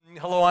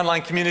Hello,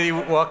 online community.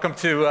 Welcome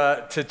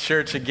to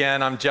church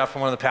again. I'm Jeff.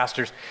 I'm one of the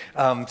pastors.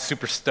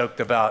 Super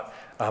stoked about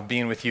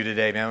being with you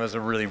today, man. It was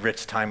a really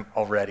rich time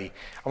already.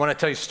 I want to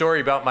tell you a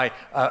story about my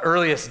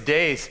earliest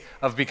days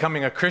of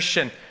becoming a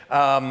Christian.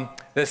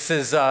 This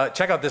is,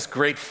 check out this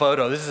great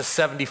photo. This is a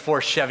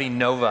 74 Chevy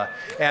Nova.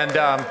 And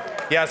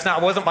yeah,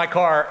 it wasn't my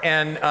car.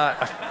 And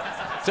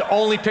it's the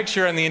only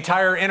picture on the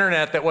entire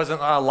internet that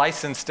wasn't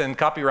licensed and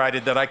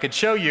copyrighted that I could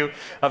show you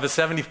of a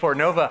 74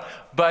 Nova.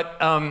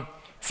 But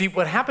see,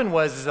 what happened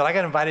was that I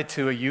got invited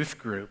to a youth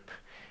group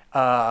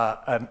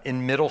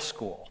in middle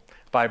school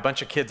by a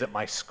bunch of kids at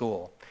my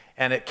school.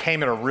 And it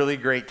came at a really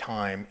great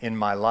time in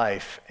my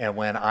life and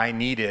when I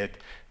needed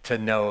to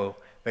know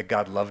that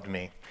God loved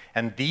me.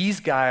 And these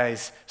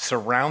guys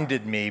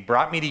surrounded me,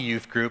 brought me to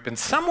youth group, and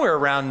somewhere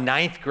around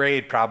ninth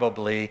grade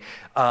probably,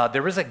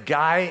 there was a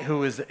guy who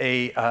was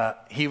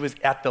he was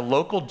at the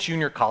local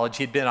junior college.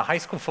 He'd been a high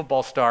school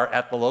football star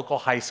at the local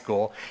high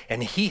school,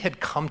 and he had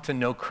come to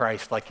know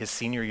Christ like his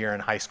senior year in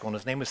high school, and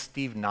his name was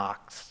Steve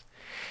Knox.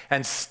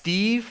 And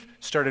Steve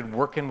started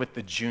working with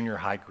the junior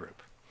high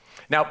group.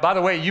 Now, by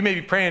the way, you may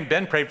be praying,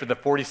 Ben prayed for the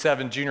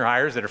 47 junior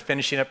hires that are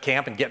finishing up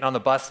camp and getting on the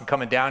bus and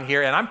coming down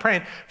here. And I'm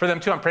praying for them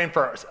too. I'm praying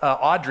for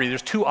Audrey.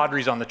 There's 2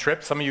 Audreys on the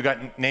trip. Some of you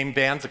got named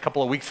bands a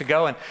couple of weeks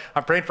ago, and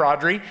I'm praying for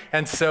Audrey.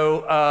 And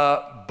so,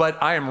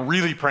 but I am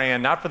really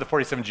praying, not for the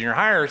 47 junior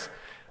hires,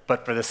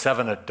 but for the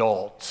 7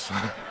 adults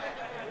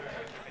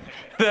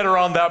that are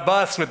on that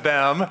bus with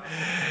them.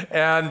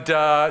 And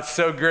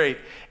so great.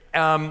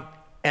 And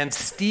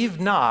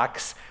Steve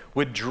Knox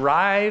would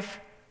drive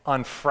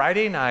on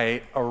Friday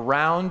night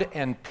around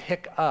and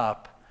pick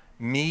up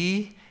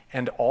me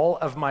and all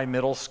of my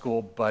middle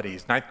school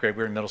buddies. Ninth grade,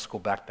 we were in middle school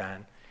back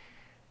then,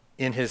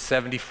 in his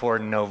 74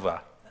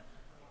 Nova.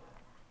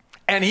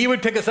 And he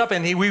would pick us up,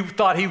 and we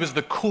thought he was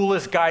the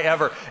coolest guy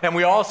ever. And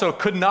we also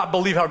could not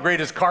believe how great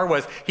his car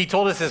was. He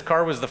told us his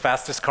car was the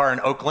fastest car in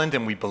Oakland,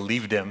 and we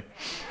believed him.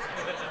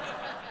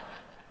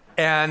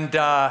 And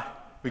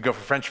we'd go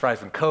for French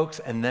fries and Cokes,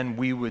 and then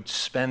we would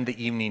spend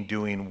the evening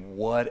doing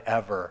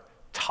whatever,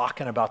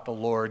 talking about the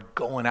Lord,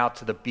 going out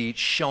to the beach,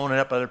 showing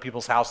up at other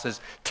people's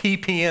houses,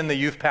 TPing the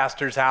youth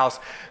pastor's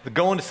house,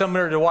 going to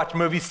somewhere to watch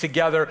movies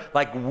together.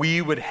 Like,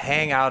 we would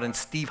hang out, and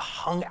Steve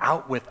hung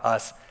out with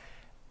us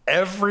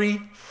every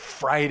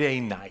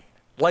Friday night,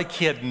 like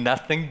he had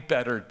nothing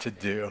better to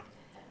do.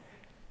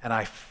 And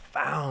I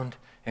found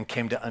and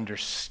came to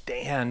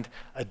understand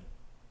a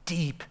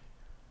deep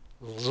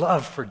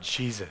love for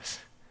Jesus,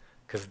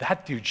 because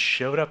that dude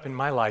showed up in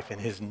my life in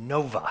his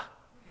Nova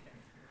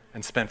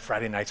and spent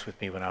Friday nights with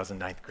me when I was in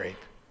ninth grade.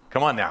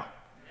 Come on now.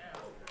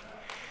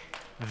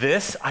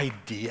 This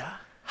idea,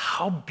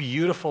 how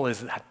beautiful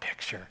is that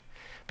picture?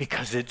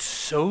 Because it's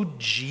so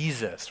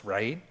Jesus,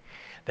 right?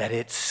 That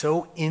it's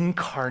so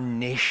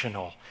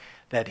incarnational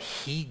that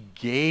he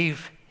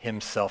gave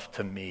himself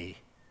to me.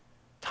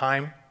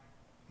 Time,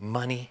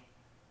 money,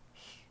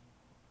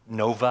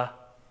 Nova,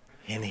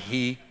 and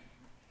he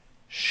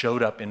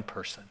showed up in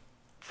person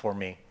for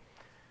me.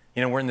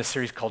 You know, we're in this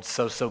series called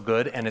So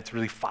Good, and it's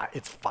really 5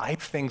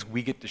 things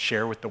we get to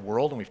share with the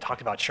world, and we've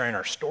talked about sharing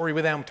our story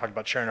with them, we talked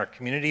about sharing our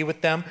community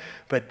with them,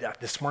 but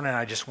this morning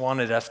I just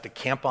wanted us to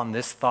camp on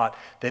this thought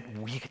that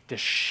we get to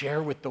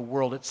share with the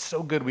world. It's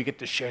so good we get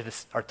to share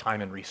our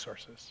time and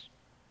resources.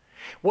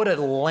 What a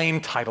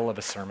lame title of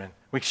a sermon.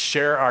 We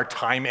share our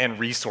time and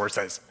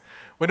resources.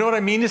 You know what I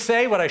mean to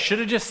say? What I should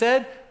have just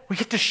said? We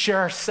get to share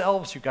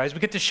ourselves, you guys. We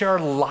get to share our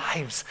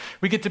lives.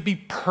 We get to be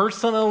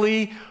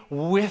personally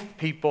with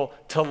people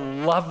to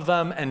love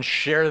them and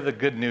share the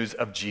good news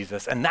of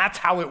Jesus. And that's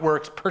how it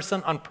works,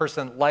 person on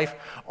person, life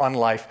on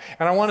life.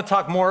 And I want to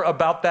talk more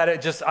about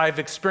that. I've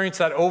experienced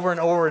that over and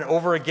over and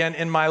over again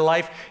in my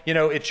life. You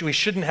know, it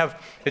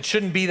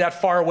shouldn't be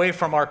that far away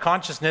from our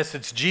consciousness.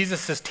 It's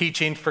Jesus'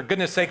 teaching. For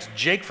goodness sakes,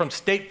 Jake from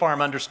State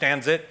Farm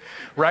understands it,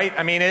 right?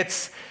 I mean,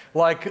 it's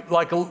like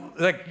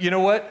you know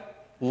what?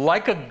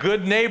 Like a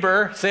good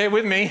neighbor, say it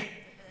with me.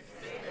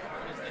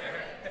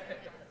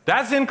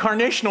 That's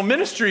incarnational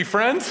ministry,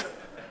 friends.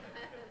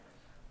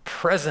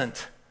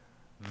 Present,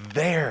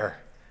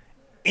 there,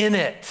 in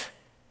it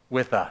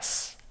with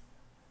us.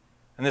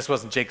 And this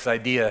wasn't Jake's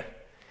idea.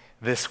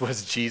 This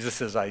was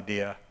Jesus'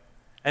 idea.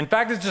 In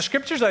fact, it's the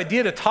scripture's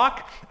idea to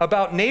talk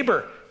about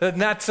neighbor.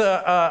 And that's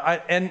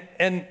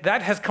and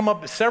that has come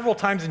up several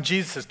times in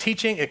Jesus'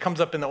 teaching. It comes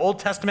up in the Old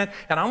Testament.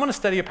 And I want to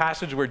study a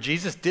passage where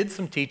Jesus did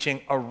some teaching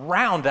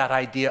around that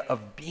idea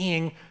of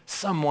being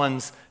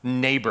someone's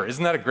neighbor.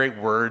 Isn't that a great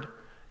word?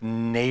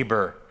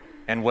 Neighbor.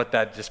 And what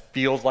that just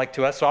feels like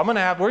to us. So we're going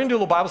to do a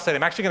little Bible study.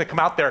 I'm actually going to come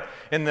out there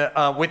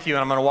with you,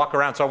 and I'm going to walk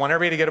around. So I want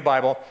everybody to get a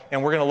Bible,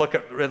 and we're going to look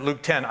at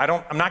Luke 10.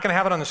 I'm not going to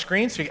have it on the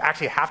screen, so you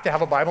actually have to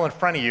have a Bible in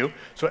front of you.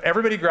 So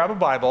everybody grab a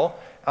Bible,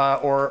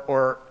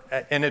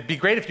 and it'd be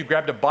great if you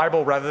grabbed a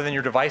Bible rather than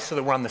your device so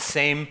that we're on the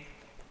same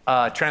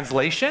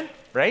translation,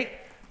 right?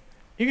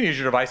 You can use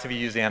your device if you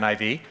use the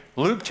NIV.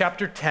 Luke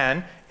chapter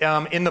 10.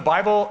 In the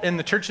Bible, in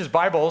the church's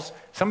Bibles,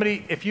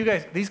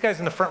 these guys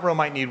in the front row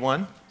might need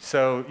one,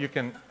 so you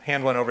can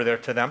hand one over there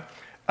to them.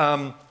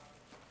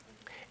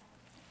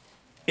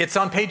 It's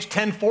on page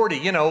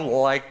 1040,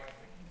 like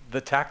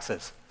the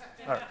taxes.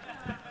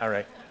 All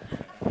right.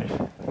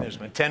 There's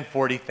my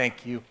 1040,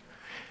 thank you.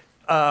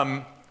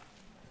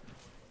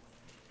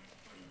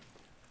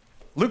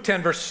 Luke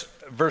 10,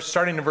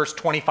 starting in verse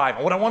 25.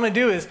 And what I want to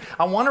do is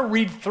I want to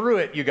read through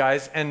it, you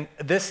guys, and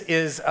this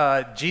is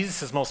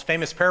Jesus' most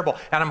famous parable,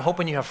 and I'm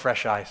hoping you have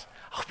fresh eyes.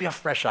 I hope you have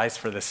fresh eyes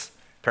for this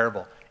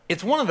parable.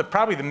 It's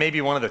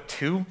maybe one of the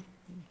two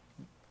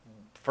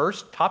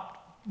first,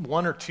 top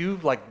one or two,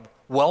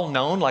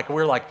 well-known,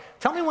 we're like,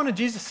 tell me one of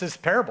Jesus'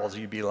 parables.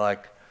 You'd be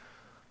like,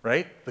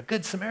 right? The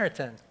Good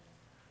Samaritan.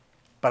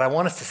 But I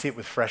want us to see it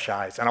with fresh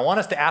eyes. And I want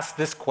us to ask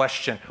this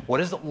question: what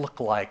does it look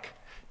like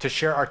to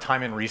share our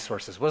time and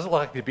resources? What does it look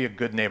like to be a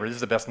good neighbor? This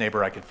is the best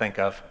neighbor I could think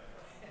of.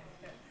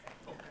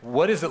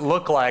 What does it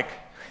look like?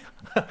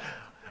 A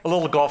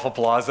little golf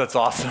applause, that's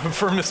awesome,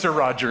 for Mr.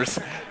 Rogers.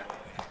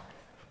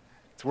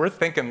 It's worth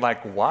thinking,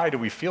 why do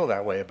we feel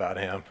that way about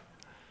him?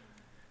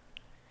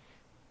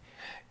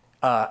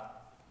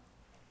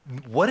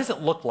 What does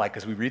it look like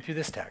as we read through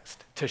this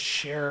text to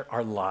share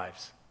our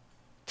lives,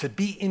 to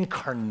be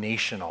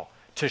incarnational,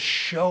 to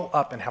show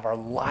up and have our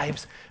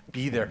lives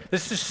be there?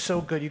 This is so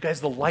good. You guys,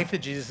 the life that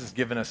Jesus has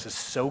given us is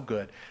so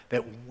good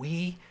that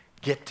we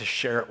get to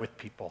share it with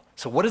people.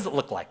 So what does it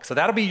look like? So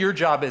that'll be your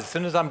job. As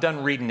soon as I'm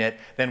done reading it,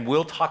 then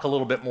we'll talk a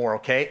little bit more,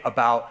 okay,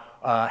 about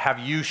have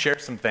you share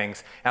some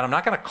things. And I'm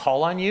not going to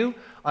call on you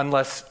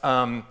unless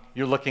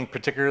you're looking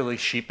particularly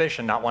sheepish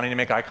and not wanting to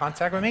make eye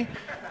contact with me.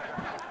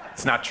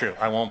 It's not true.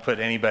 I won't put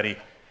anybody.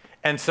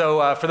 And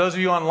so for those of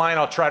you online,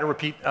 I'll try to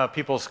repeat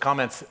people's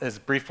comments as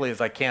briefly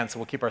as I can, so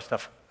we'll keep our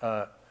stuff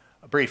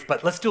brief.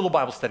 But let's do a little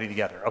Bible study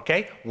together,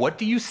 okay? What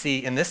do you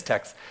see in this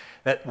text?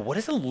 What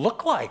does it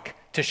look like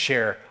to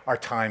share our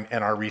time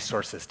and our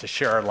resources, to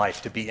share our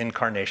life, to be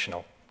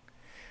incarnational?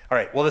 All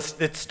right, well,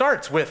 it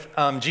starts with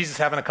Jesus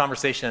having a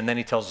conversation, and then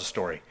he tells a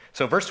story.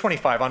 So verse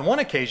 25, on one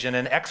occasion,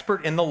 an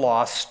expert in the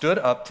law stood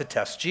up to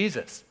test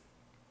Jesus.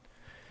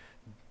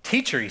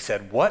 Teacher, he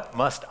said, what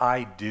must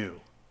I do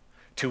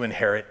to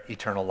inherit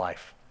eternal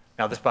life?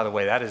 Now this, by the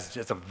way,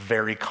 that's a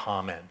very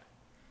common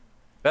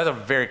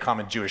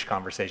Jewish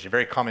conversation,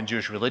 very common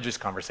Jewish religious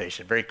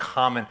conversation, very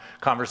common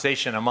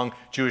conversation among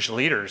Jewish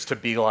leaders to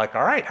be like,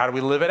 all right, how do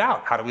we live it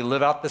out? How do we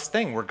live out this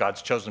thing? We're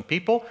God's chosen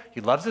people.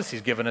 He loves us.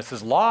 He's given us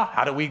his law.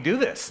 How do we do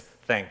this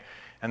thing?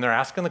 And they're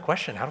asking the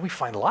question, how do we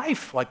find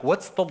life?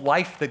 What's the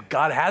life that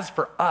God has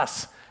for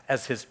us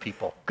as his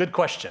people? Good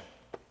question,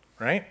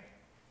 right?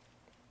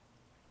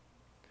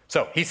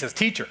 So he says,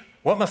 teacher,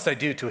 what must I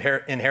do to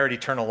inherit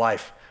eternal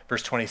life?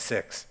 Verse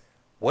 26,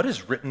 what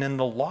is written in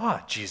the law?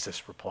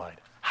 Jesus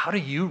replied. How do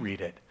you read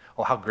it?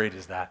 Oh, how great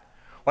is that?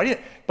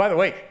 By the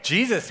way,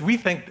 Jesus, we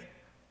think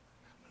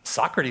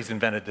Socrates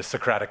invented the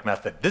Socratic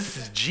method. This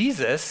is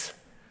Jesus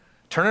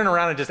turning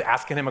around and just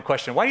asking him a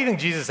question. Why do you think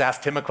Jesus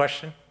asked him a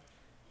question?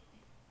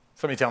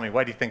 Somebody tell me,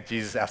 why do you think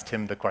Jesus asked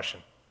him the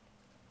question?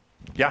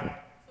 Yeah?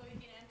 So he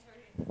can answer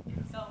it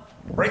himself.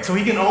 Right, so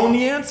he can own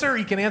the answer.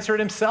 He can answer it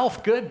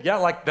himself. Good.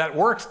 Yeah, that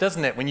works,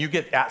 doesn't it? When you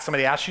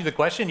somebody asks you the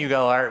question, you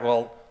go, all right,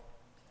 well,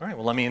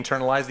 let me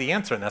internalize the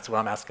answer. And that's what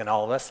I'm asking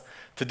all of us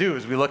to do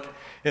as we look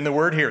in the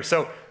word here.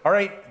 So, all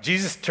right,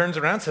 Jesus turns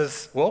around and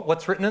says, well,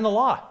 what's written in the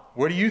law?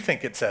 What do you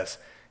think it says?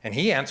 And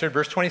he answered,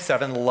 verse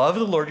 27, love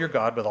the Lord your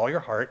God with all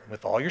your heart,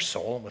 with all your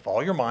soul, with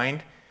all your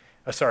mind,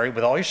 with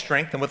all your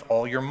strength, and with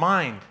all your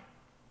mind.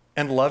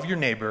 And love your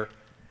neighbor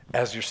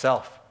as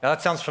yourself. Now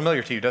that sounds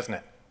familiar to you, doesn't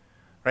it?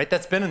 Right?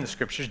 That's been in the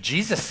scriptures.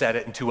 Jesus said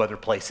it in two other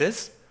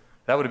places.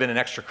 That would have been an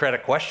extra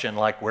credit question,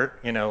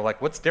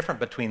 what's different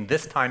between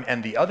this time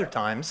and the other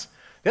times?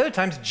 The other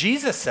times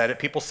Jesus said it,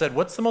 people said,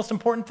 what's the most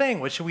important thing?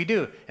 What should we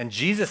do? And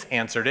Jesus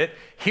answered it.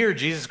 Here,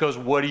 Jesus goes,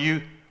 what do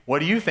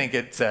you think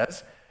it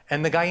says?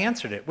 And the guy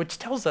answered it, which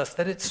tells us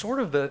that it's sort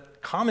of the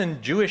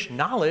common Jewish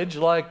knowledge,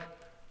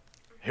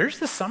 here's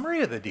the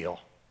summary of the deal.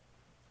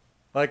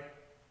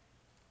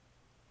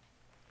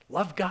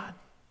 Love God,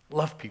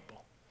 love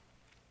people.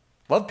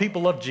 Love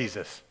people, love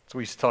Jesus. That's what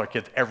we used to tell our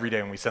kids every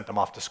day when we sent them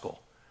off to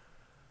school.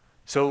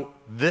 So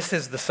this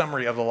is the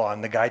summary of the law,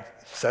 and the guy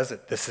says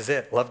it. This is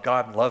it. Love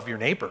God and love your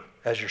neighbor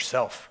as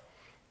yourself.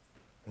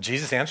 And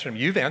Jesus answered him,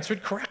 you've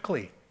answered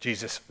correctly,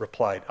 Jesus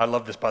replied. I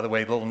love this, by the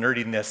way, a little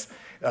nerdiness,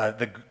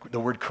 the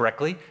word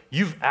correctly.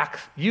 You've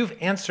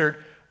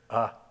answered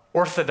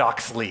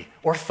orthodoxly.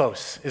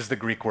 Orthos is the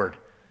Greek word.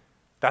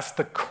 That's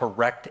the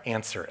correct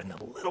answer. And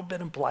a little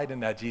bit implied in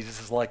that,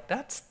 Jesus is like,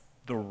 that's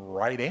the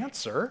right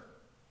answer,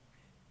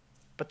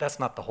 but that's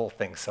not the whole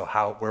thing. So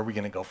where are we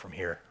going to go from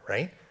here,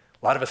 right?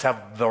 A lot of us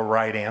have the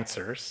right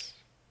answers.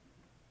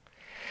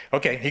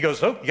 Okay, he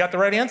goes, you got the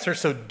right answer,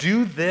 so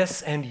do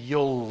this and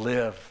you'll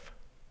live.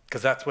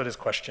 Because that's what his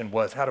question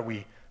was. How do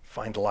we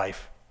find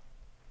life?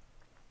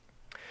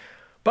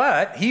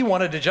 But he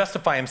wanted to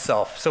justify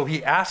himself, so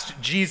he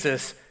asked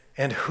Jesus,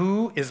 and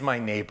who is my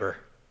neighbor?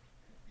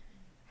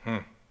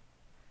 What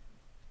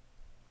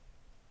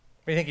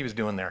do you think he was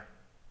doing there?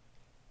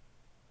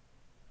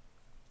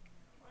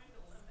 Trying to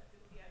limit who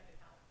he had to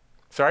help.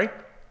 Sorry?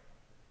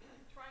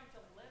 Trying to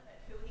limit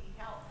who he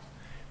helped.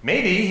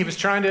 Maybe he was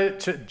trying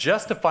to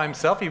justify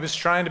himself. He was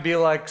trying to be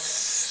like,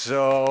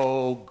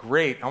 so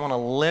great, I want to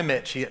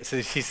limit,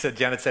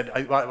 Janet said,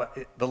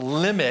 the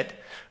limit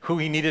who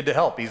he needed to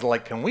help. He's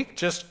like, can we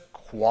just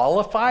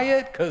qualify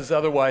it? Because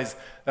otherwise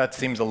that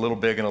seems a little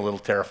big and a little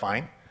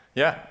terrifying.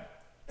 Yeah,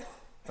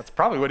 that's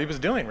probably what he was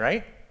doing,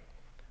 right?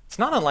 It's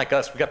not unlike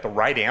us. We got the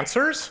right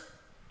answers,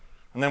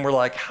 and then we're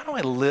like, how do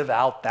I live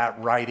out that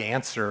right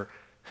answer,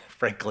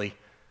 frankly,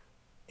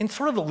 in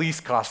sort of the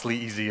least costly,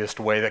 easiest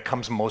way that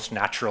comes most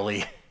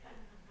naturally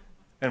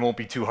and won't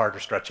be too hard or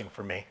stretching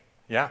for me?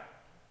 Yeah.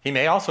 He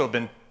may also have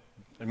been,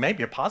 it may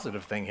be a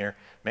positive thing here,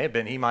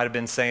 he might have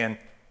been saying,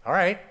 all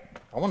right,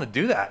 I want to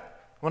do that.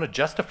 I want to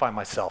justify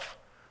myself.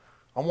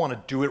 I want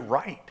to do it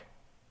right.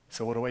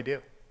 So what do I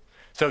do?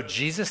 So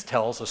Jesus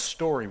tells a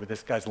story with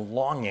this guy's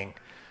longing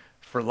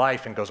for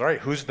life and goes, all right,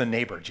 who's the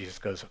neighbor? Jesus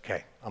goes,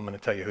 okay, I'm going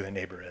to tell you who the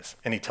neighbor is.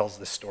 And he tells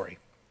this story.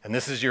 And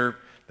this is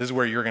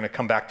where you're going to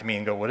come back to me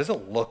and go, what does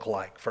it look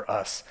like for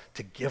us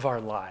to give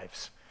our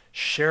lives,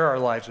 share our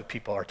lives with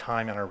people, our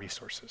time and our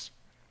resources?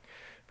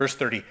 Verse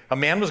 30, a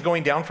man was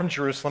going down from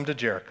Jerusalem to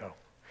Jericho,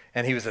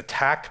 and he was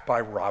attacked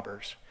by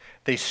robbers.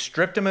 They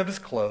stripped him of his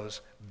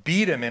clothes,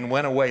 beat him, and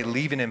went away,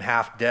 leaving him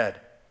half dead.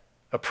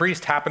 A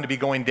priest happened to be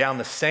going down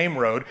the same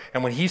road,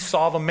 and when he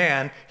saw the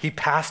man, he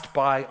passed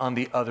by on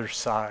the other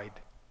side.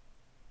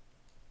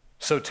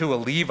 So too a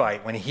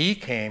Levite, when he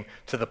came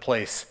to the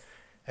place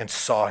and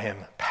saw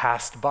him,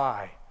 passed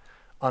by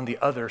on the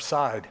other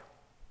side.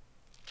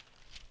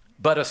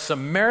 But a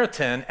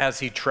Samaritan, as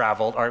he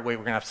traveled, all right, wait,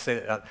 we're going to have to say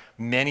that.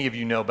 Many of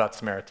you know about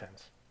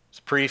Samaritans. It's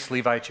priests,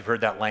 Levites, you've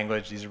heard that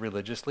language. These are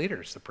religious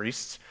leaders. The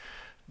priests,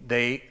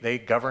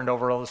 they governed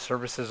over all the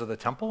services of the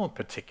temple, in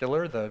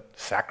particular the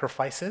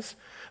sacrifices.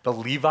 The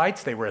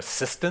Levites, they were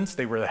assistants,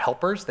 they were the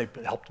helpers. They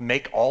helped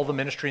make all the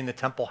ministry in the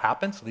temple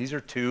happen. So these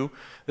are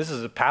this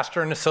is a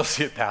pastor and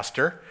associate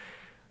pastor,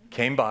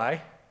 came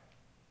by.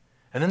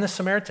 And then the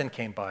Samaritan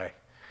came by.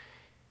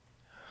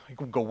 You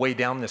can go way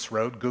down this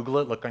road, Google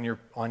it, look on your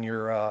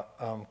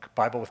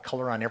Bible with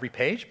color on every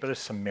page, but a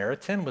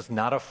Samaritan was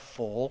not a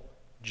full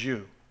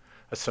Jew.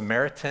 A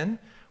Samaritan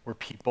were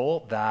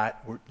people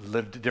that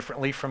lived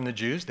differently from the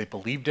Jews. They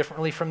believed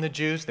differently from the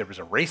Jews. There was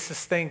a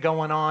racist thing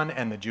going on,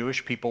 and the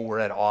Jewish people were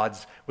at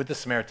odds with the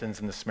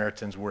Samaritans, and the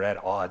Samaritans were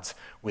at odds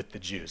with the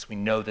Jews. We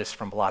know this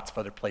from lots of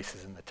other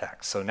places in the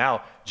text. So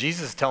now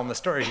Jesus is telling the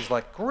story. He's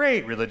like,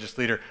 great, religious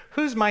leader,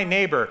 who's my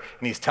neighbor?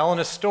 And he's telling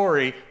a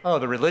story. Oh,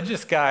 the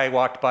religious guy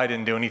walked by,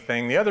 didn't do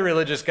anything. The other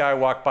religious guy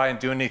walked by and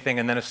didn't do anything,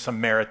 and then a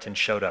Samaritan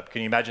showed up.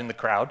 Can you imagine the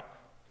crowd?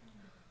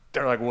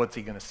 They're like, what's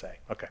he going to say?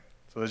 Okay.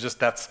 So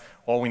that's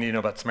all we need to know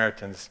about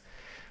Samaritans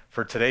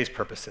for today's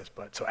purposes.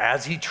 But so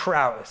as he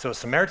traveled, so a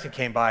Samaritan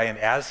came by, and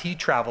as he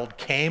traveled,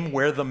 came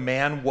where the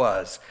man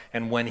was.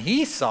 And when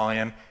he saw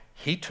him,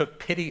 he took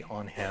pity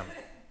on him.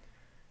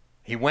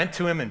 He went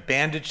to him and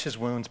bandaged his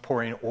wounds,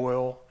 pouring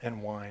oil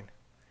and wine.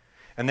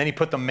 And then he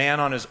put the man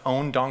on his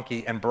own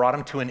donkey and brought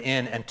him to an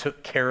inn and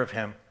took care of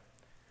him.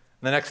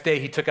 The next day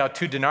he took out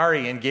 2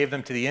 denarii and gave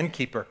them to the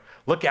innkeeper.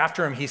 Look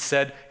after him, he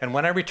said, and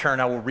when I return,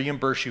 I will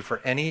reimburse you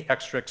for any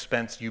extra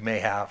expense you may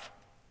have.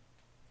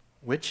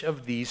 Which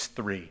of these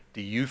 3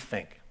 do you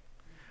think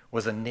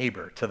was a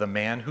neighbor to the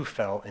man who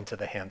fell into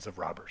the hands of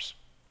robbers?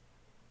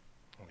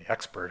 Well, the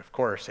expert, of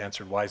course,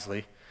 answered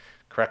wisely,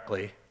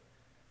 correctly,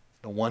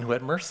 the one who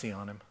had mercy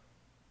on him.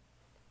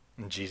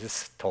 And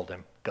Jesus told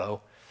him,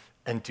 go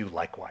and do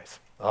likewise.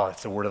 Oh,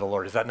 it's the word of the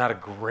Lord. Is that not a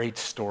great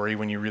story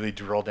when you really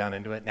drill down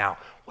into it? Now,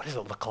 what does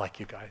it look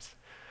like, you guys?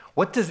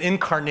 What does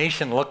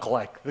incarnation look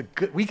like?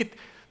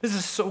 This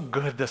is so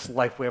good, this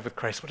life we have with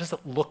Christ. What does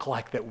it look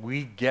like that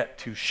we get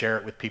to share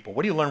it with people?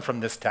 What do you learn from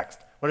this text?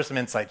 What are some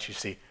insights you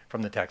see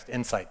from the text?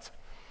 Insights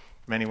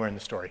from anywhere in the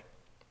story.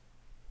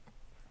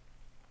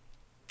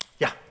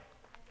 Yeah. I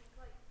think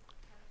what it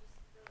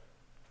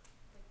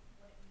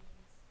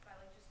means by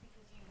just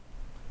because you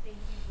think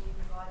you believe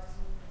in God doesn't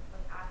mean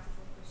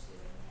actively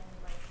pursuing Him,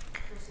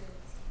 pursuing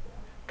these people.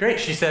 Great.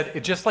 She said,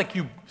 it's just like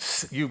you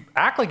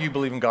act like you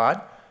believe in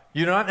God.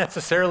 You're not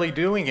necessarily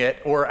doing it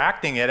or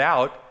acting it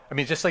out. I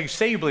mean, just like you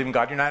say you believe in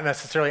God, you're not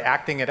necessarily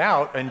acting it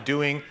out and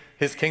doing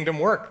his kingdom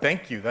work.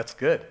 Thank you. That's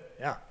good.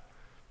 Yeah.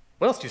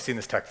 What else do you see in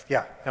this text?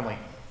 Yeah, Emily.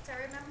 So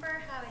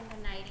remember how in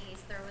the 90s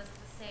there was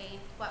the saying,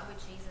 what would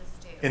Jesus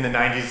do? In the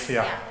 90s,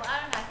 yeah. Yeah, well,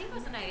 I don't know. I think it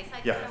was the 90s.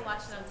 I kind of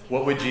watched it on TV.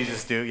 What would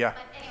Jesus do? Yeah.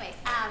 But anyway,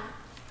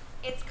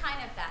 it's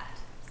kind of that.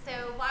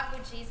 So what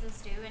would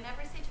Jesus do in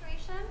every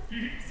situation?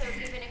 So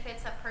even if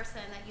it's a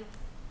person that you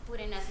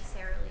wouldn't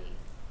necessarily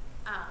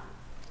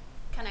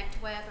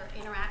connect with or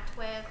interact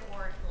with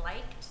or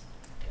liked,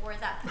 or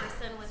that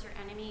person was your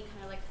enemy,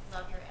 kind of like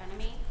love your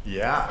enemy.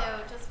 Yeah.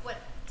 So just what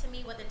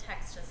the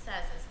text just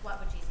says is, what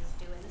would Jesus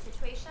do in the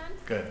situation?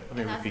 Good. Let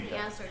me repeat that.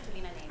 That's the answer to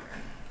being a neighbor.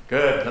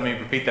 Good. Let me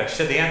repeat that. She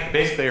said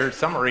basically her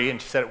summary,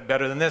 and she said it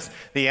better than this.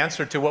 The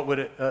answer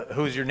to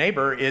who's your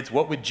neighbor is,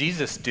 what would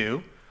Jesus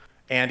do?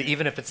 And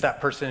even if it's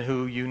that person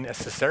who you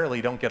necessarily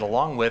don't get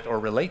along with or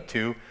relate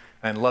to,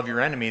 and love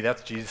your enemy,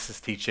 that's Jesus'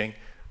 teaching.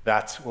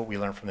 That's what we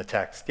learn from the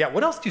text. Yeah,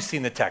 what else do you see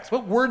in the text?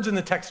 What words in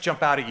the text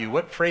jump out at you?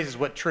 What phrases,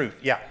 what truth?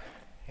 Yeah,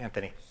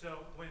 Anthony. So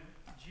when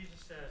Jesus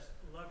says,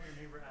 love your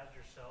neighbor as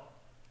yourself,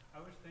 I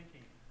was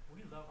thinking,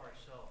 we love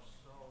ourselves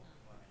so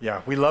much.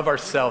 Yeah, we love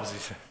ourselves.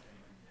 Please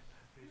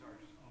our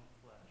own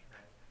flesh,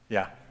 right?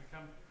 Yeah. As we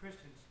become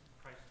Christians,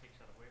 Christ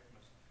takes that away from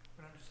us.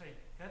 But I'm just saying,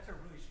 that's a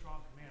really strong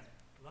command.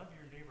 Love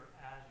your neighbor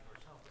as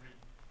yourself. I mean,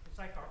 it's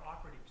like our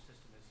operating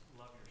system is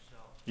love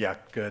yourself.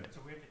 Yeah, good. So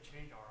we have to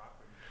change our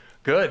operating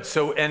system. Good.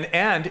 So,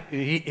 and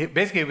he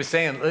basically was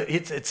saying,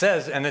 it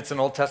says, and it's an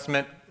Old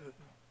Testament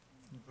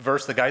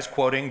verse the guy's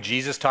quoting,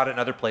 Jesus taught it in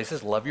other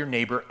places, love your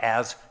neighbor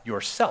as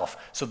yourself.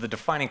 So the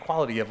defining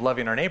quality of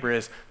loving our neighbor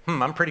is,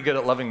 I'm pretty good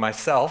at loving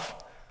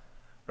myself,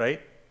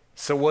 right?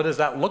 So what does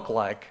that look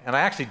like? And I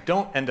actually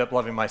don't end up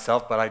loving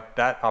myself, but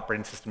that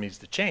operating system needs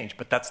to change,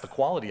 but that's the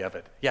quality of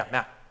it. Yeah,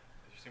 Matt.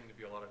 There seemed to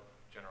be a lot of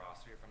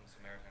generosity from the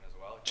Samaritan as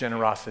well.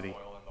 Generosity. He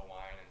gave oil and the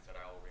wine and said,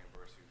 I will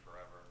reimburse you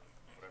forever,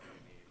 whatever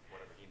you need,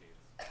 whatever he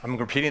needs. I'm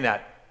repeating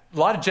that. A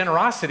lot of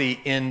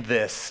generosity in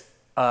this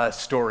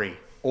story.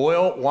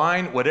 Oil,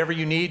 wine, whatever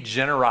you need,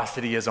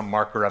 generosity is a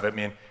marker of it,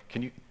 man.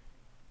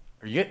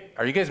 Are you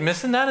guys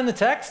missing that in the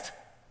text?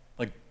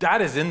 Like,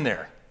 that is in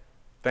there.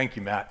 Thank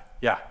you, Matt.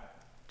 Yeah,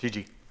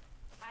 Gigi.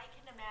 I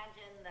can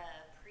imagine the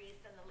priest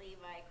and the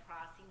Levite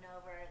crossing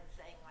over and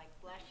saying, like,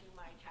 bless you,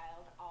 my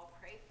child, I'll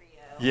pray for you.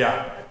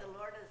 Yeah. But the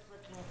Lord is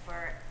looking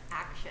for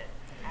action.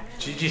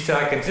 Gigi said,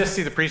 I can just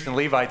see the priest and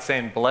Levite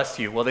saying, bless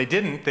you. Well, they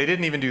didn't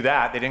even do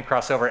that. They didn't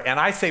cross over. And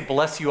I say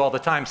bless you all the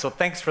time, so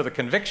thanks for the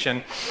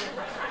conviction.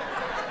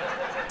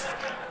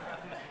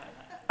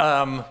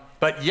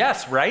 But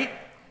yes, right?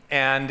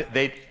 And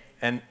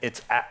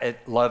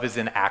love is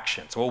in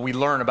action. So what we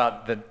learn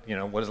about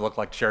what does it look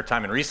like to share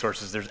time and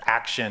resources, there's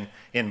action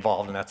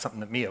involved, and that's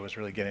something that Mia was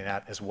really getting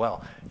at as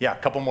well. Yeah, a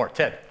couple more.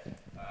 Ted.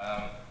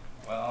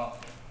 Well,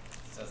 it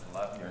says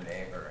love your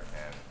neighbor,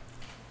 and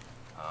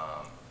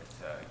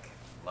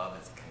love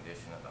is a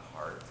condition of the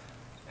heart,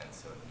 and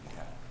so you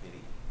have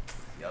pity.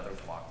 The others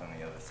walked on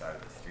the other side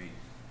of the street.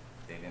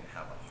 They didn't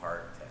have a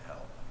heart to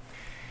help.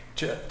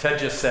 Ted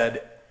just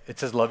said, it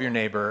says love your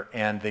neighbor,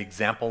 and the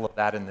example of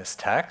that in this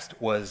text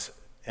was,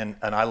 and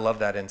I love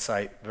that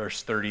insight,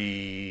 verse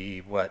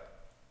 3,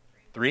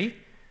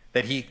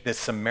 that the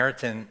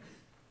Samaritan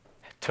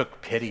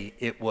took pity.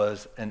 It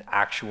was an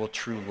actual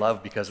true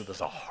love because it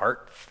was a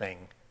heart thing,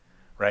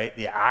 right?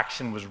 The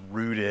action was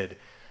rooted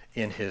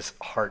in his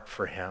heart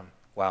for him.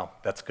 Wow,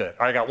 that's good.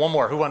 All right, I got one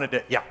more. Who wanted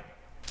to, yeah.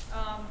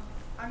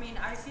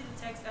 I see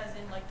the text as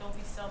in, like, don't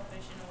be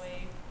selfish in a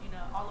way.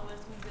 All of us,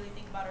 we really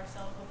think about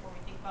ourselves before we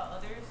think about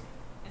others.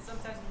 And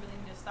sometimes we really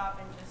need to stop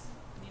and just,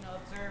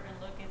 observe and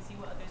look and see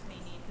what others may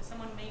need. Because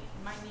someone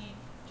might need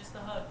just a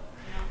hug,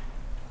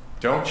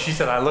 She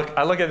said, I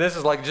look at this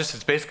as like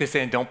it's basically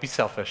saying, don't be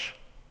selfish.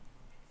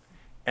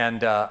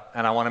 And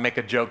I want to make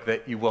a joke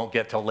that you won't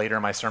get till later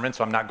in my sermon,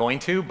 so I'm not going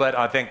to, but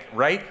I think,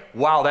 right?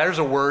 Wow, there's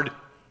a word,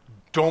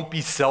 don't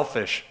be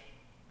selfish.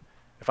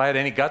 If I had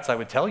any guts, I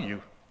would tell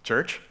you,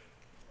 church.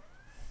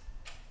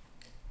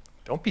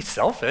 Don't be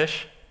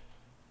selfish.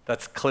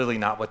 That's clearly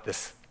not what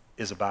this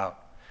is about.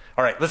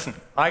 All right, listen,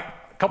 a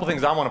couple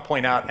things I want to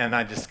point out, and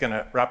I'm just going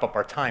to wrap up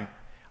our time.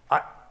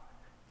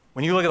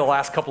 When you look at the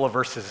last couple of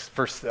verses,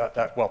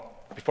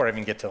 before I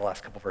even get to the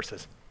last couple of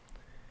verses,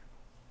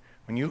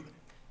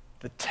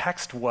 the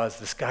text was,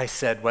 this guy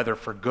said, whether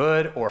for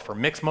good or for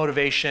mixed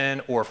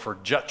motivation or for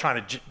just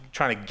trying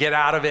to get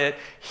out of it,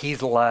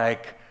 he's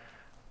like,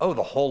 oh,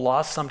 the whole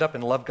law is summed up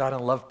in love God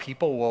and love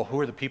people. Well, who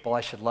are the people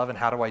I should love and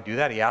how do I do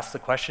that? He asks the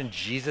question.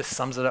 Jesus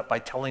sums it up by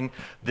telling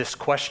this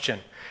question,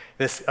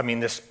 this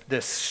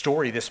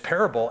story, this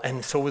parable.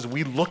 And so as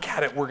we look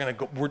at it,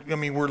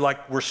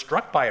 we're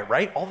struck by it,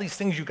 right? All these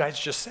things you guys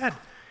just said.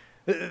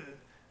 The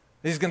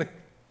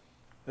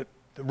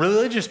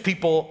religious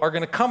people are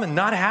going to come and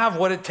not have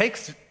what it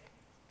takes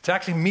to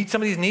actually meet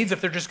some of these needs if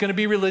they're just going to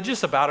be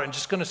religious about it and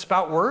just going to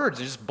spout words.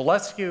 They just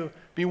bless you,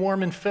 be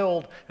warm and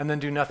filled, and then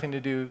do nothing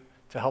to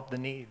help the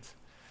needs.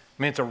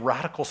 I mean, it's a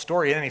radical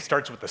story. And then he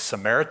starts with the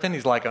Samaritan.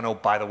 He's like, oh no,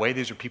 by the way,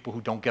 these are people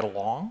who don't get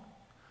along.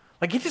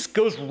 Like he just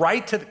goes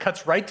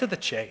cuts right to the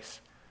chase.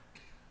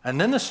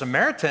 And then the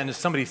Samaritan is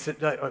somebody said,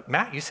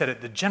 Matt, you said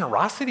it, the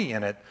generosity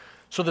in it.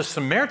 So the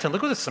Samaritan,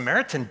 look what the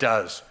Samaritan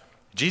does.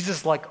 Jesus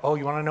is like, oh,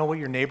 you want to know what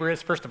your neighbor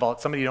is? First of all,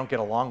 it's somebody you don't get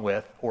along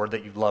with or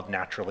that you love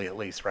naturally at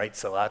least, right?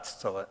 So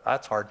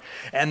that's hard.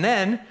 And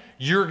then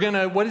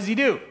what does he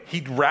do?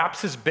 He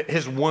wraps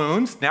his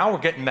wounds. Now we're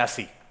getting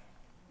messy.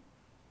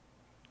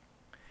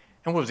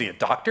 And what was he, a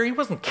doctor? He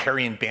wasn't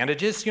carrying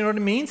bandages, you know what it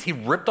means? He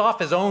ripped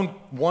off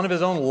one of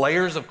his own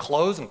layers of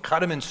clothes and cut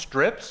them in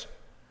strips.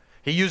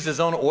 He used his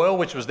own oil,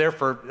 which was there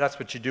that's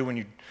what you do when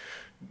you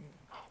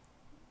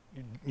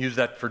use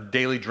that for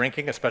daily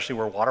drinking, especially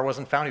where water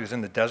wasn't found. He was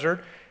in the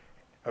desert.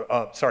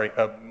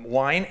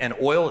 Wine and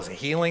oil is a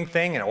healing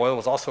thing, and oil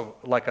was also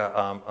like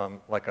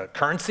a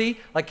currency.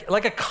 Like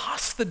it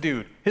cost the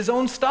dude his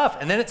own stuff.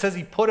 And then it says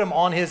he put him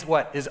on his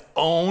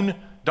own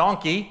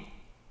donkey.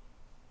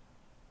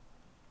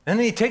 And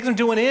then he takes him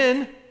to an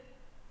inn,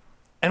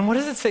 And what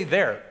does it say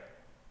there?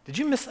 Did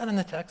you miss that in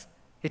the text?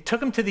 He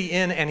took him to the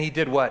inn and he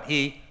did what?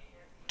 He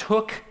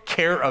took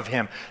care of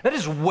him. That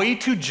is way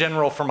too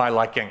general for my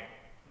liking.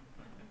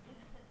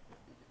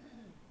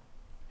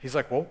 He's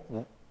like, well,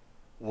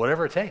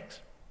 whatever it takes.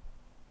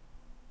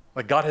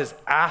 Like, God has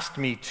asked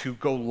me to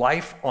go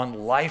life on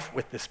life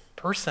with this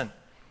person.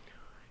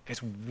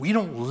 Guys, we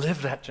don't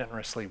live that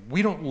generously.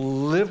 We don't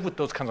live with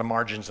those kinds of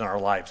margins in our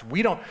lives.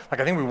 We don't, like,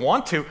 I think we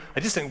want to.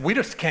 I just think we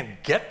just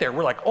can't get there.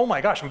 We're like, oh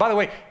my gosh. And by the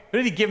way, what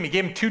did he give him? He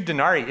gave him 2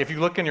 denarii. If you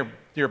look in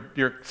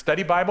your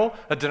study Bible,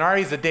 a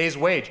denarii is a day's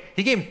wage.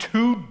 He gave him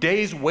 2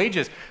 days'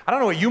 wages. I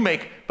don't know what you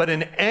make, but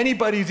in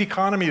anybody's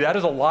economy, that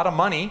is a lot of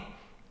money.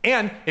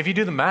 And if you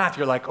do the math,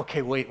 you're like,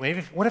 okay, wait,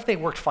 what if they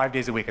worked 5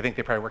 days a week? I think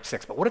they probably worked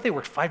 6, but what if they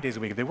worked 5 days a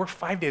week? If they worked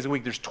 5 days a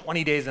week, there's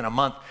 20 days in a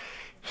month.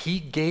 He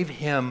gave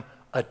him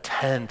a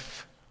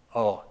 10th.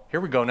 Oh,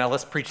 here we go. Now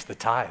let's preach the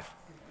tithe.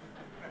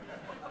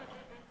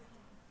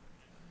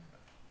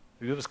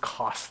 It was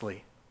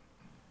costly.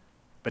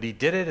 But he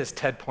did it, as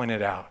Ted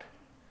pointed out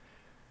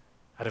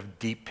of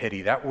deep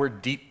pity. That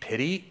word deep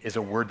pity is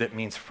a word that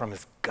means from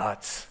his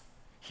guts.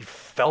 He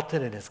felt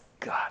it in his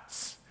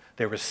guts.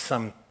 There was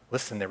some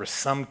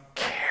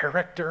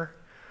character,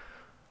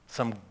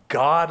 some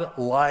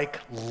God-like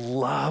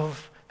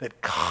love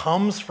that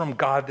comes from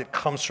God, that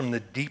comes from the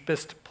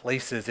deepest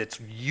places. It's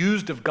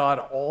used of God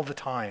all the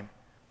time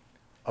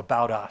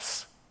about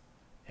us.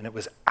 And it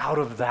was out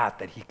of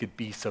that he could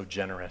be so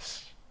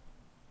generous.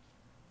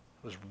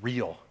 It was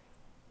real.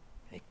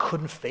 And he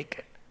couldn't fake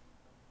it.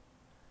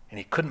 And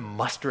he couldn't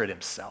muster it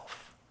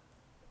himself.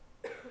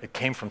 It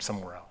came from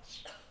somewhere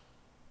else.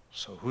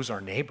 So who's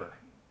our neighbor?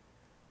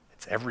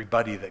 It's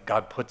everybody that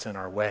God puts in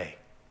our way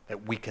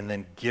that we can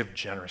then give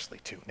generously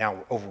to. Now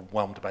we're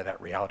overwhelmed by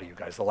that reality, you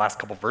guys. The last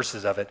couple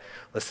verses of it,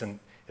 listen,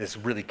 is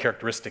really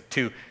characteristic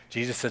too.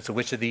 Jesus said, so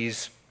which of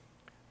these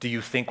do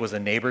you think was a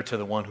neighbor to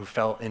the one who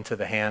fell into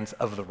the hands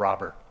of the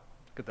robber?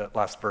 Look at that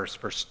last verse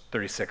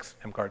 36,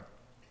 M-card.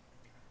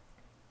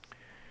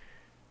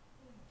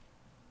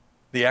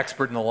 The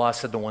expert in the law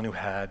said the one who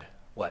had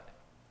what?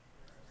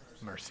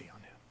 Mercy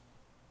on him.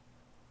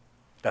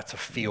 That's a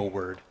feel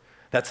word.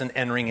 That's an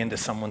entering into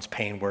someone's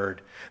pain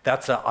word.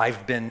 That's a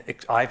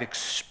I've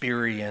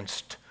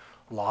experienced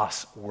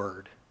loss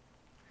word.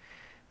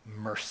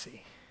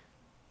 Mercy.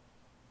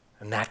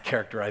 And that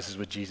characterizes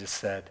what Jesus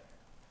said.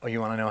 Oh, you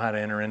want to know how to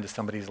enter into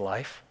somebody's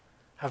life?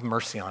 Have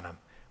mercy on him.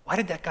 Why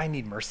did that guy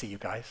need mercy, you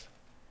guys?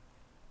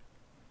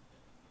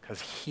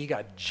 Because he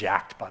got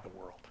jacked by the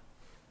world.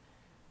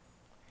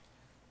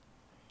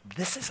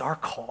 This is our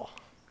call.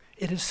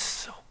 It is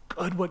so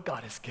good what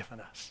God has given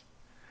us.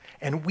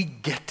 And we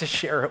get to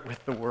share it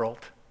with the world.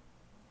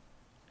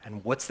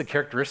 And what's the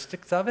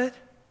characteristics of it?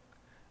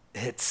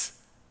 It's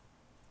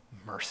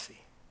mercy.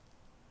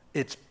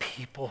 It's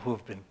people who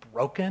have been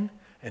broken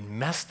and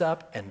messed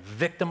up and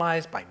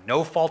victimized by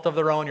no fault of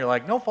their own. You're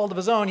like, no fault of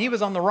his own. He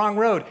was on the wrong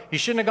road. He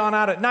shouldn't have gone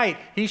out at night.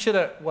 He should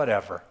have,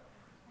 whatever.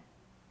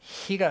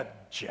 He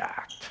got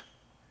jacked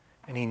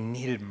and he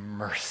needed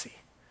mercy.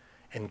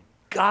 And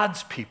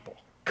God's people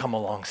come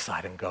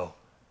alongside and go,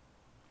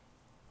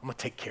 I'm going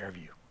to take care of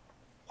you.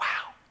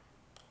 Wow.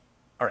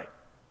 All right.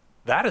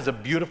 That is a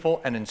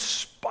beautiful and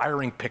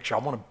inspiring picture. I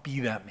want to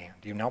be that man.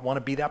 Do you not want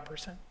to be that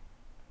person?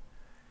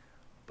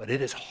 But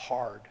it is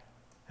hard.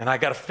 And I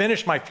got to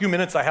finish my few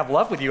minutes I have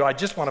left with you. I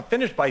just want to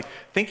finish by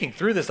thinking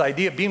through this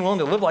idea. Being willing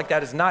to live like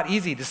that is not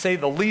easy, to say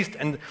the least.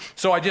 And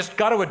so I just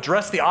got to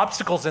address the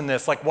obstacles in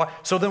this. Like, what?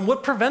 So then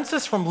what prevents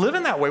us from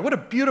living that way? What a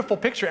beautiful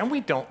picture. And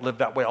we don't live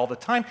that way all the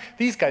time.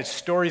 These guys'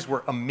 stories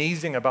were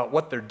amazing about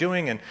what they're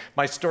doing. And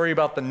my story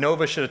about the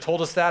Nova should have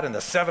told us that. And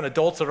the 7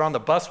 adults that are on the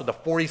bus with the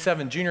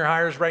 47 junior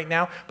hires right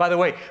now. By the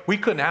way, we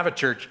couldn't have a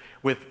church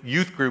with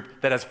youth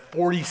group that has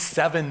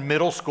 47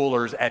 middle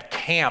schoolers at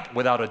camp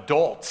without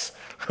adults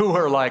who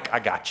are like, I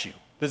got you.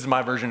 This is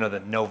my version of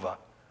the Nova.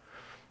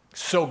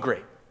 So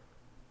great.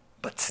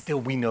 But still,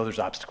 we know there's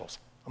obstacles.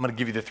 I'm going to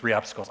give you the 3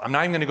 obstacles. I'm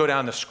not even going to go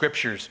down the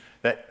scriptures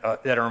that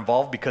are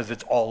involved because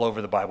it's all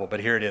over the Bible.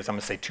 But here it is. I'm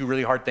going to say 2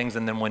 really hard things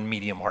and then 1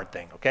 medium hard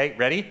thing. Okay,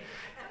 ready?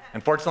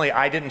 Unfortunately,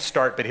 I didn't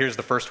start, but here's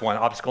the first one.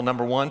 Obstacle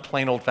number 1,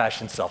 plain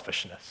old-fashioned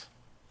selfishness.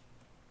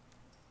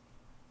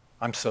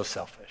 I'm so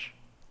selfish.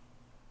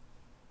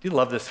 Do you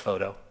love this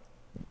photo?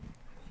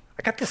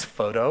 I got this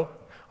photo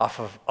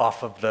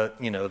off of the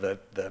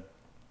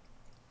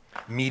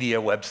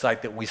media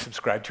website that we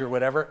subscribe to or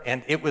whatever,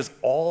 and it's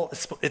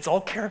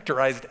all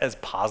characterized as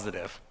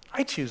positive.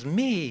 I choose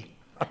me.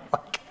 I'm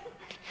like,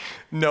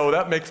 no,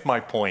 that makes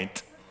my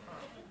point.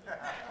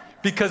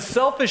 Because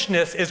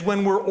selfishness is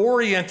when we're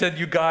oriented,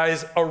 you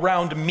guys,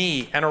 around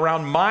me and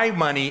around my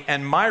money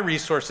and my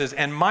resources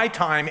and my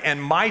time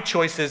and my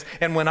choices.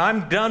 And when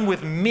I'm done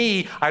with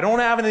me, I don't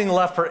have anything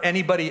left for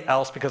anybody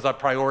else because I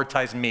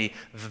prioritize me.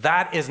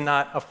 That is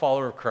not a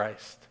follower of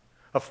Christ.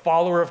 A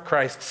follower of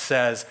Christ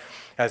says,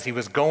 as he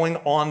was going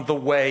on the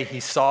way, he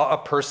saw a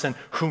person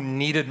who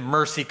needed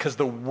mercy because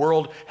the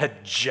world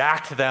had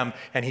jacked them,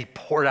 and he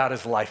poured out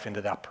his life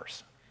into that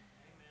person.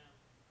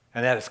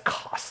 And that is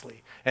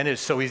costly. And it is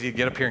so easy to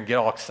get up here and get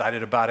all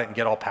excited about it and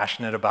get all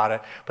passionate about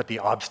it. But the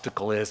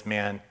obstacle is,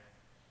 man,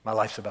 my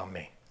life's about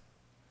me.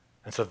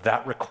 And so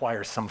that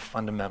requires some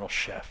fundamental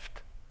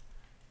shift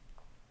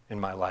in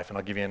my life. And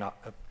I'll give you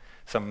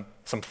some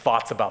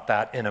thoughts about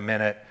that in a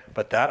minute.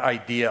 But that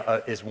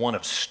idea is one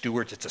of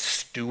stewards. It's a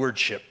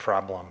stewardship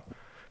problem.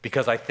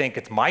 Because I think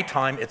it's my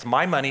time, it's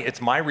my money, it's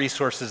my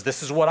resources.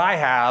 This is what I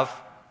have.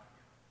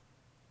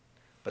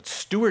 But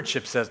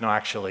stewardship says, no,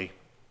 actually,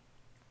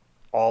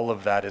 all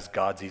of that is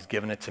God's. He's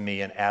given it to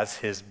me, and as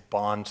his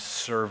bond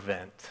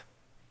servant,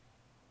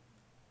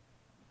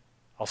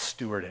 I'll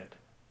steward it.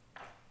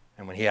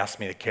 And when he asks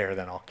me to care,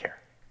 then I'll care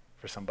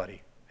for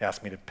somebody. He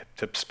asks me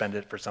to spend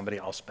it for somebody,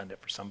 I'll spend it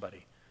for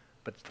somebody.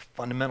 But the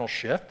fundamental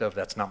shift of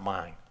that's not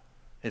mine,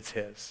 it's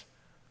his.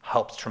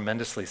 Helps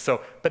tremendously.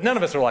 So, but none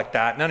of us are like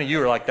that. None of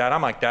you are like that.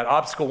 I'm like that.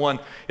 Obstacle one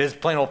is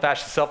plain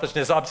old-fashioned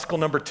selfishness. Obstacle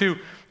number two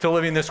to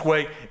living this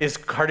way is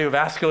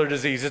cardiovascular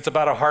disease. It's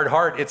about a hard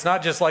heart. It's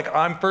not just like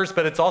I'm first,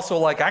 but it's also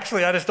like,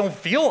 actually, I just don't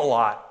feel a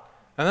lot.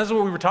 And that's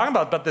what we were talking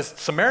about this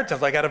Samaritan.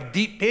 Like out of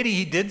deep pity,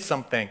 he did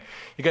something.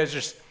 You guys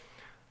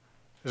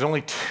there's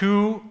only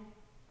two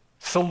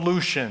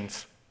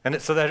solutions.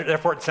 And so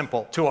therefore it's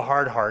simple, to a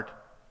hard heart.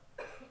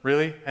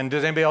 Really? And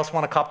does anybody else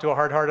want to cop to a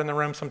hard heart in the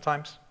room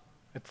sometimes?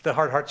 The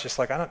hard heart's just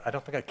like, I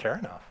don't think I care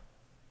enough.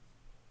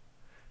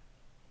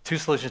 Two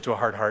solutions to a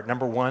hard heart.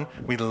 Number one,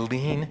 we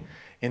lean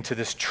into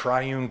this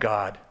triune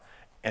God.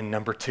 And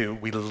number two,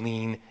 we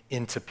lean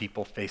into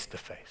people face to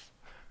face.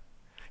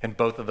 And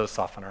both of those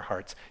soften our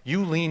hearts.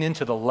 You lean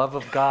into the love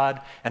of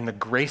God and the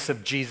grace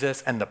of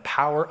Jesus and the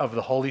power of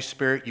the Holy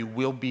Spirit, you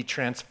will be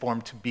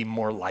transformed to be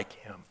more like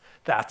him.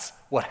 That's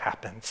what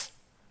happens.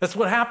 That's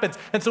what happens.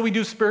 And so we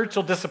do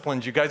spiritual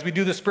disciplines, you guys. We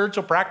do the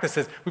spiritual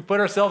practices. We put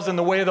ourselves in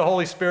the way of the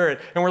Holy Spirit.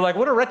 And we're like,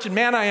 what a wretched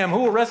man I am. Who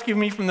will rescue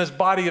me from this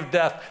body of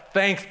death?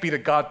 Thanks be to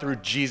God through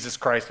Jesus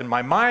Christ. In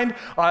my mind,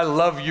 I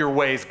love your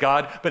ways,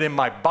 God. But in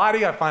my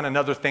body, I find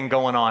another thing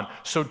going on.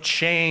 So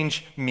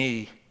change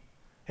me.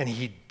 And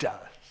he does.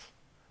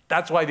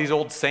 That's why these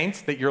old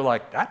saints that you're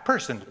like, that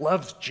person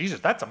loves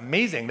Jesus. That's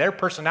amazing. Their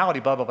personality,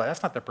 blah, blah, blah.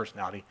 That's not their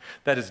personality.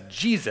 That is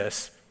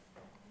Jesus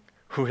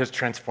who has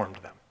transformed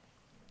them.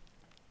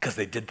 Because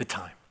they did the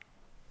time.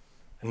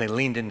 And they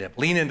leaned into him.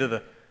 Lean into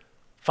the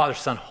Father,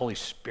 Son, Holy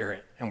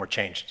Spirit, and we're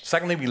changed.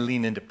 Secondly, we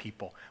lean into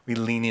people. We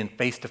lean in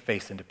face to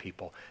face into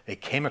people. They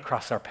came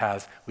across our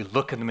paths. We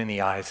look at them in the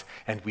eyes,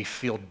 and we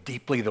feel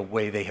deeply the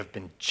way they have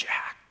been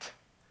jacked.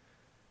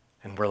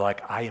 And we're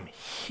like, I am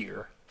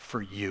here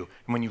for you.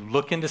 And when you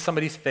look into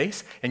somebody's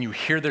face and you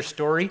hear their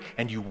story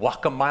and you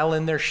walk a mile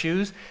in their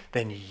shoes,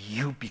 then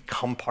you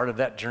become part of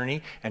that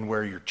journey. And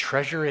where your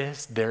treasure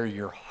is, there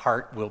your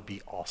heart will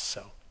be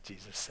also.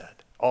 Jesus said.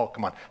 Oh,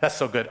 come on. That's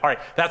so good. All right,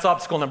 that's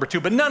obstacle number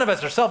two. But none of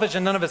us are selfish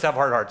and none of us have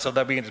hard hearts, so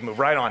that we can just move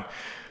right on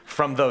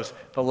from those.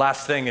 The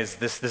last thing is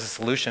this is a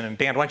solution. And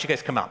band, why don't you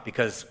guys come out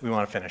because we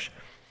want to finish.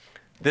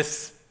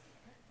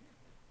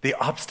 The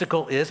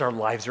obstacle is our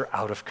lives are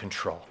out of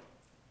control.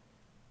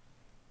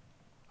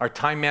 Our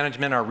time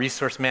management, our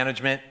resource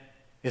management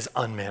is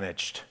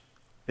unmanaged.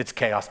 It's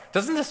chaos.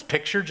 Doesn't this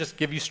picture just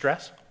give you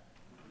stress?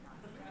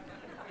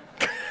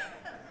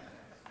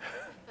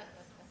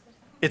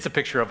 It's a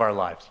picture of our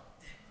lives.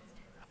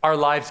 Our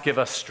lives give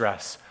us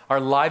stress. Our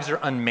lives are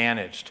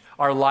unmanaged.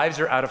 Our lives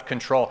are out of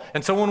control.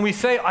 And so when we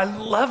say, I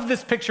love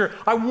this picture,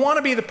 I want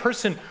to be the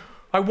person,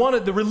 I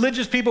wanted the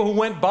religious people who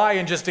went by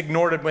and just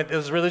ignored it. It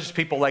was religious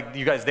people like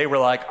you guys, they were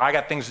like, I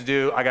got things to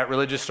do. I got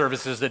religious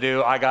services to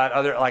do. I got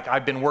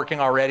I've been working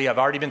already. I've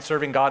already been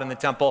serving God in the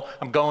temple.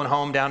 I'm going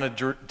home down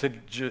to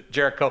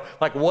Jericho,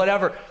 like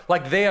whatever.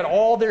 Like they had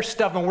all their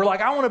stuff and we're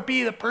like, I want to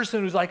be the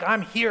person who's like,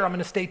 I'm here. I'm going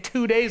to stay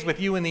 2 days with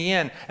you in the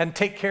inn and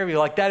take care of you.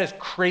 Like that is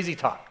crazy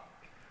talk.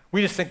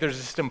 We just think there's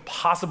just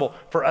impossible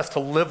for us to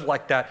live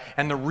like that.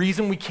 And the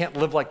reason we can't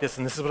live like this,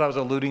 and this is what I was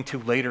alluding to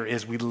later,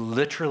 is we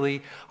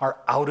literally are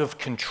out of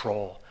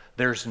control.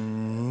 There's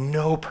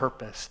no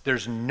purpose.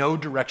 There's no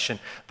direction.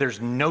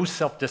 There's no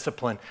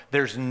self-discipline.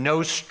 There's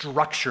no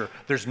structure.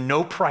 There's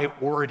no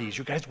priorities.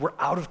 You guys, we're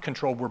out of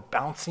control. We're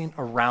bouncing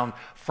around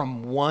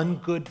from one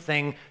good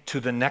thing to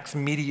the next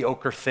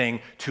mediocre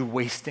thing to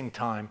wasting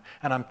time.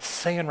 And I'm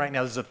saying right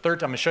now, this is the third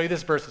time. I'm going to show you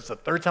this verse. It's the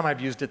third time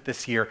I've used it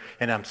this year.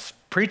 And I'm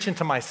preaching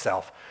to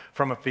myself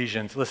from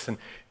Ephesians. Listen,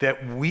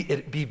 that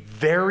be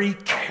very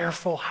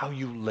careful how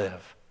you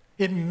live.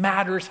 It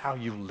matters how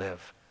you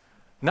live.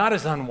 Not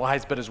as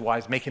unwise, but as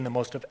wise, making the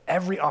most of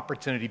every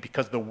opportunity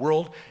because the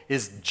world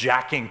is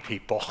jacking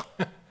people.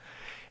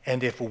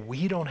 And if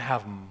we don't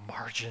have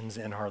margins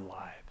in our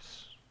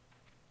lives,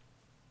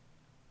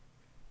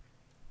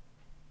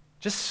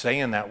 just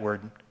saying that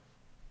word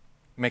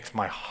makes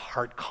my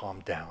heart calm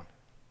down.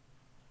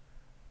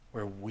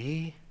 Where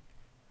we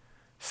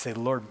say,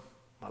 Lord,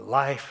 my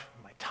life,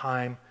 my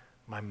time,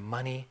 my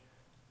money,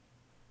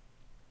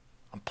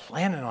 I'm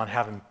planning on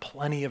having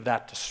plenty of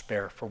that to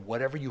spare for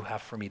whatever you have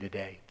for me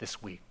today,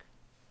 this week.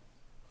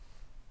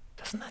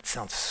 Doesn't that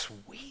sound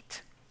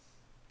sweet?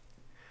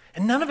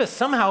 And none of us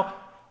somehow,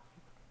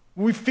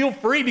 We feel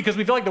free because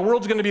we feel like the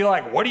world's going to be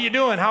like, what are you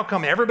doing? How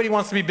come? Everybody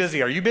wants to be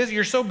busy. Are you busy?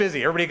 You're so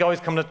busy. Everybody always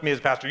comes up to me as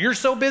a pastor. You're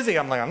so busy.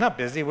 I'm like, I'm not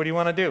busy. What do you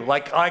want to do?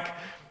 Like I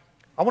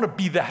want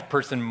to be that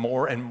person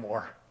more and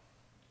more.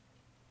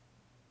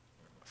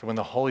 So when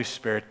the Holy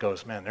Spirit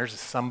goes, man, there's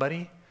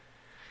somebody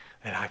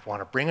that I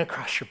want to bring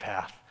across your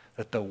path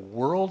that the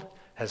world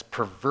has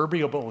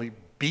proverbially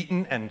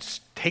beaten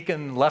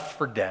and left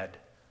for dead.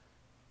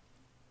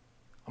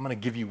 I'm going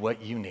to give you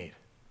what you need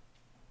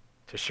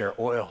to share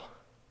oil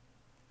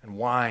and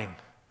wine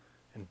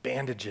and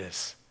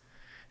bandages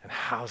and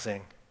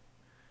housing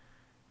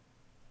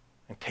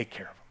and take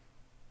care of them.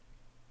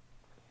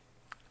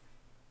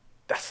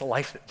 That's the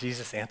life that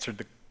Jesus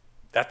answered.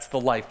 That's the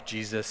life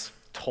Jesus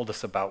told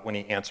us about when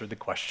he answered the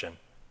question,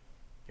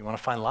 you want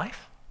to find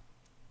life?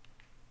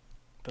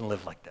 Then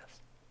live like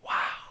this. Wow.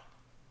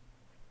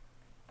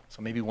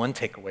 So maybe one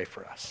takeaway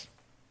for us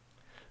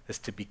is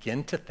to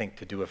begin to think,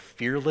 to do a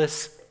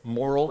fearless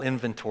moral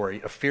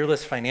inventory, a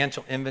fearless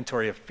financial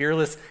inventory, a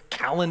fearless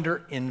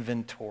calendar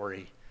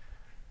inventory,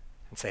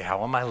 and say,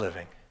 how am I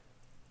living?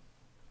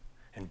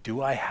 And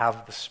do I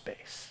have the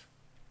space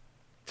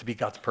to be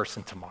God's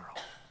person tomorrow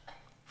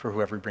for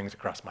whoever he brings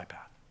across my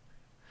path?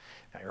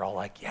 Now you're all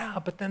like, yeah,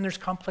 but then there's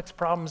complex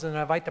problems, and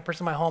I invite the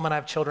person in my home, and I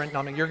have children.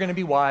 No, you're going to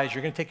be wise.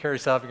 You're going to take care of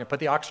yourself. You're going to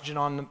put the oxygen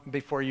on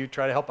before you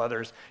try to help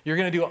others. You're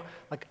going to do,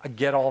 like, I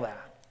get all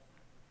that.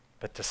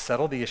 But to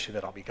settle the issue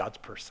that I'll be God's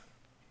person,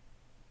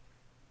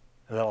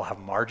 and that I'll have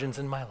margins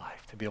in my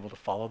life to be able to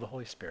follow the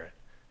Holy Spirit,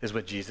 is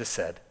what Jesus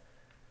said.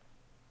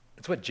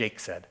 It's what Jake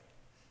said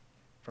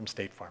from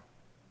State Farm,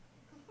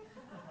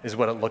 is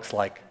what it looks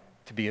like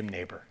to be a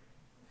neighbor,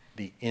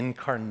 the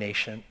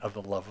incarnation of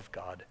the love of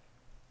God.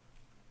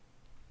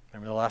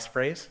 Remember the last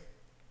phrase?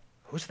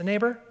 Who's the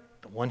neighbor?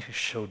 The one who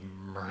showed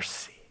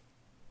mercy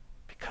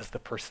because the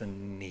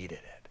person needed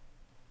it.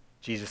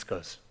 Jesus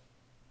goes,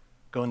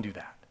 go and do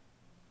that,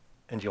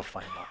 and you'll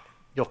find life.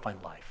 You'll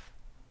find life.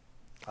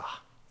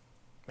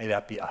 May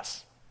that be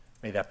us.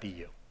 May that be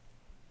you.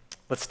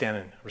 Let's stand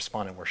and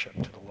respond in worship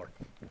to the Lord.